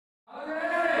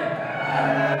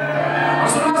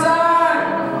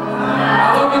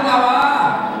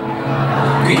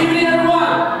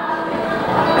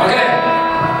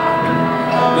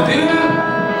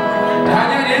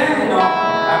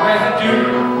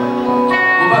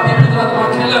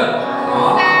Taylor.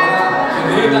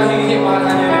 Dia dah hingga mana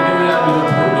dia dia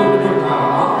duduk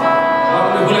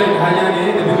Kalau boleh hanya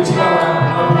ni dia bercakap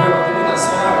orang bukan kita tak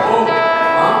siap.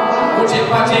 Macam macam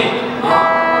lagi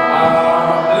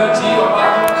apa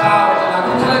kau nak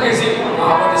kalau kasi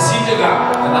apa si juga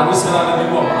tak tahu salah dia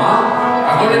buat.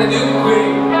 Aku ni dia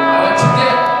gue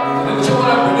cakap dia cakap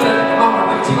orang betul memang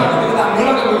dia cakap dia tak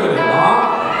mula ke betul.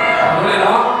 Boleh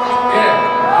lah. Okay.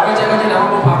 Apa cakap dia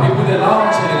nak buat apa pun dia lah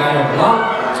macam ni gaya.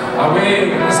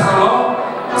 Awe masalah.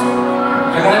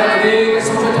 Negara ini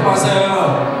semua terpaksa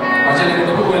macam ni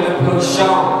kita buat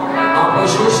production,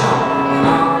 production,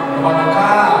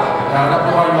 pada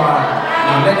perwalian.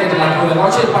 Nampak kita lakukan dalam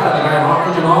macam pada negara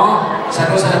orang tu no, saya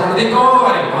pernah tengok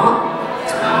hari,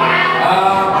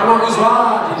 pernah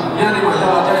usah, yang ni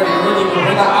macam macam ni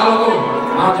kita alu tu,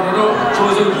 jadi tu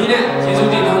chosen gini,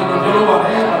 chosen di dalam jualan apa,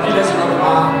 bila sudah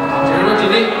jadi tu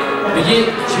jadi,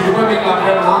 begini, siapa yang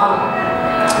lakukan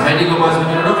Medical masuk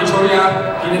jadi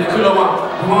Victoria ini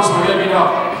keluar rumah sebagai bina.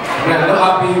 Mereka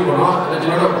happy, orang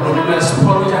jadi problem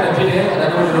support jadi pilih, ada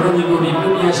orang nyinggung di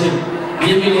dunia sih.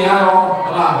 Dia pilih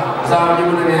orang, lah, zaman di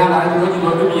mana dia ada orang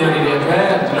nyinggung dunia ni dia, jadi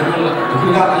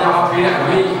kita ada yang happy, yang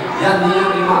ni yang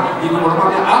lima, di mana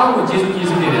dia alu Yesus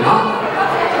ni dia,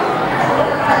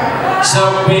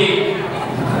 So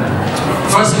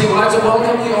firstly, we'd like to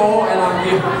welcome you all, and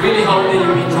we really hope that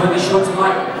you enjoy the show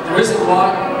tonight. The reason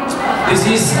why. This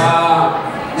is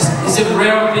it's a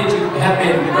rare thing to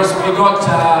happen because we got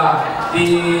our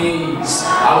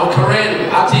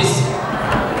Korean artist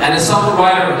and a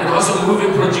songwriter and also movie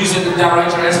producer and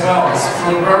director as well. It's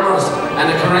from Burmos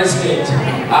and the Korean state.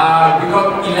 We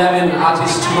got 11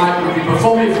 artists tonight who will be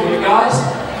performing for you guys,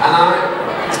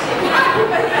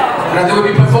 and they will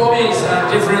be performing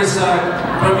different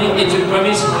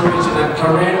Burmese language and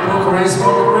Korean, spoken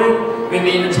Korean,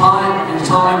 maybe in Thai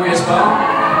language as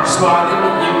well. So I think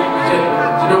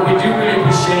we do really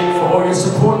appreciate for all your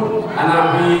support, and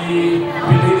we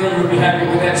believe that you'll be happy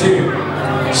with that too.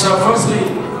 So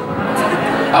firstly,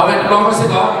 I went long as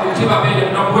ago to keep up in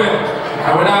the way.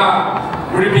 I went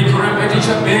really be Korean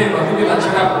teacher man, but we got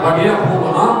up Badira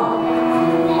Pool,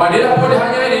 Badira Pool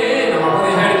hanya ini, nama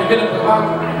dia hari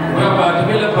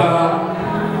develop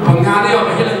pengani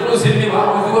orang hilang terus ini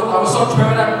bahawa itu tahu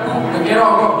software dan kira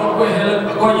orang boleh hilang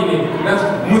kau ini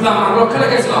dan mudah maklum kalau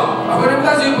kesal. Aku ni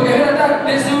bukan sih pakai hilang dah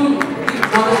desu.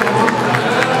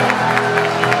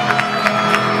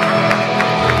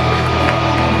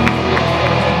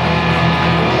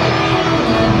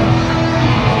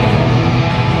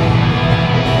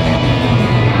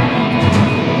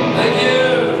 Thank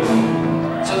you.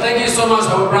 So thank you so much,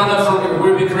 our brother from the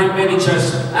Ruby Korean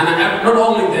Church. And not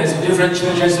only there's different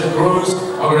churches and groups,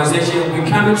 organizations, we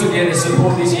come together to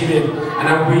support this event, and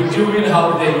we do really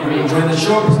hope that you enjoy the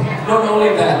show. Not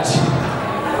only that,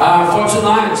 for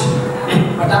tonight,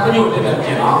 Patapanyo did that,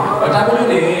 Patapanyo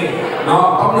day,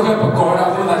 now, public record,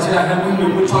 I thought that I have been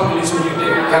talking to you,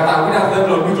 Kata, we have the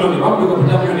public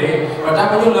day,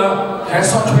 Patapanyo has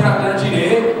software energy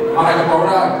day,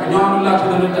 Maracapora, Pinyon,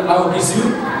 Latin, the Lao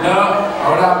Gisu,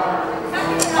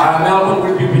 Melbourne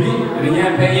will be busy, and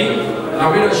again paying.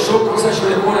 Now we're a show concession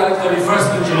in the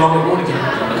 31st of July. The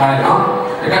kind of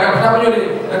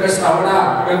the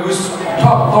Castavana, and we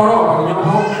top Toro,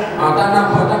 Dana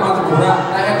Patamata,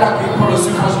 I attack people of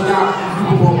Sukasuna,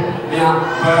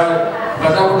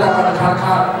 but I would have a car,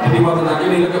 and he was not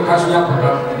getting the Kashia,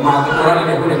 Matakora,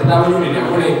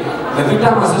 the two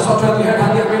times as a software we had a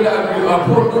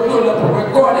poor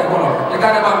God, the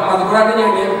kind of Matakora.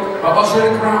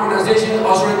 Australian organization,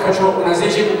 Australian cultural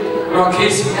organization, in our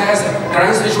case, has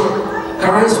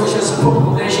current social support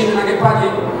foundation in Agapati,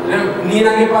 Nina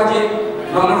Agapati,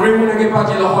 Nala Rimu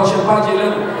Agapati, the Hosha Party,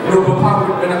 Local Park,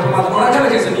 and a Pamata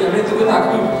case, and you to the I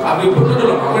will put the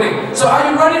So, are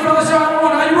you ready for the show,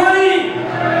 everyone? Are you ready?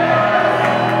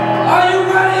 Are you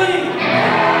ready?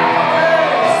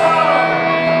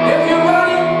 If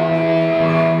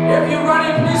you're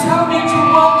ready, please help me to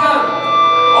welcome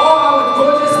all our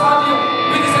gorgeous audience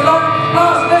with this enormous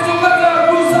applause. Let's welcome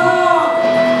Busan!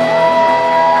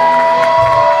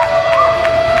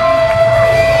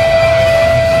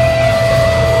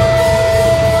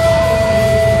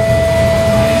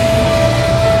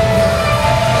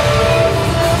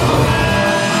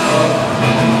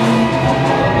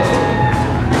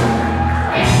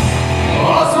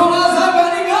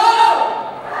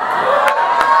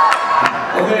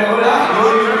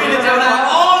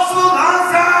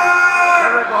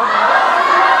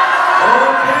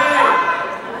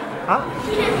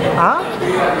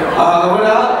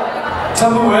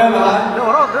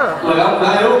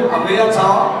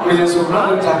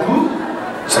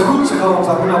 Saku sekarang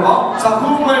saku nama,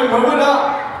 saku main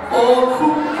berbeda. Oh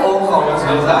kau yang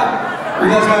selesai.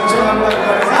 Kita sekarang cuma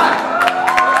berkesan.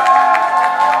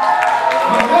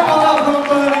 Maka malam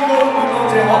penonton ini kau menonton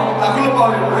tengok, aku lupa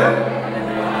ni boleh.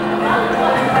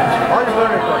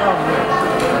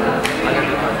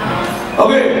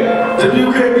 Okay,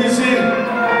 WKBC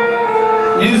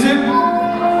Music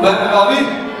dan kami,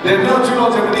 dan kita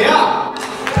cuma tengok dia.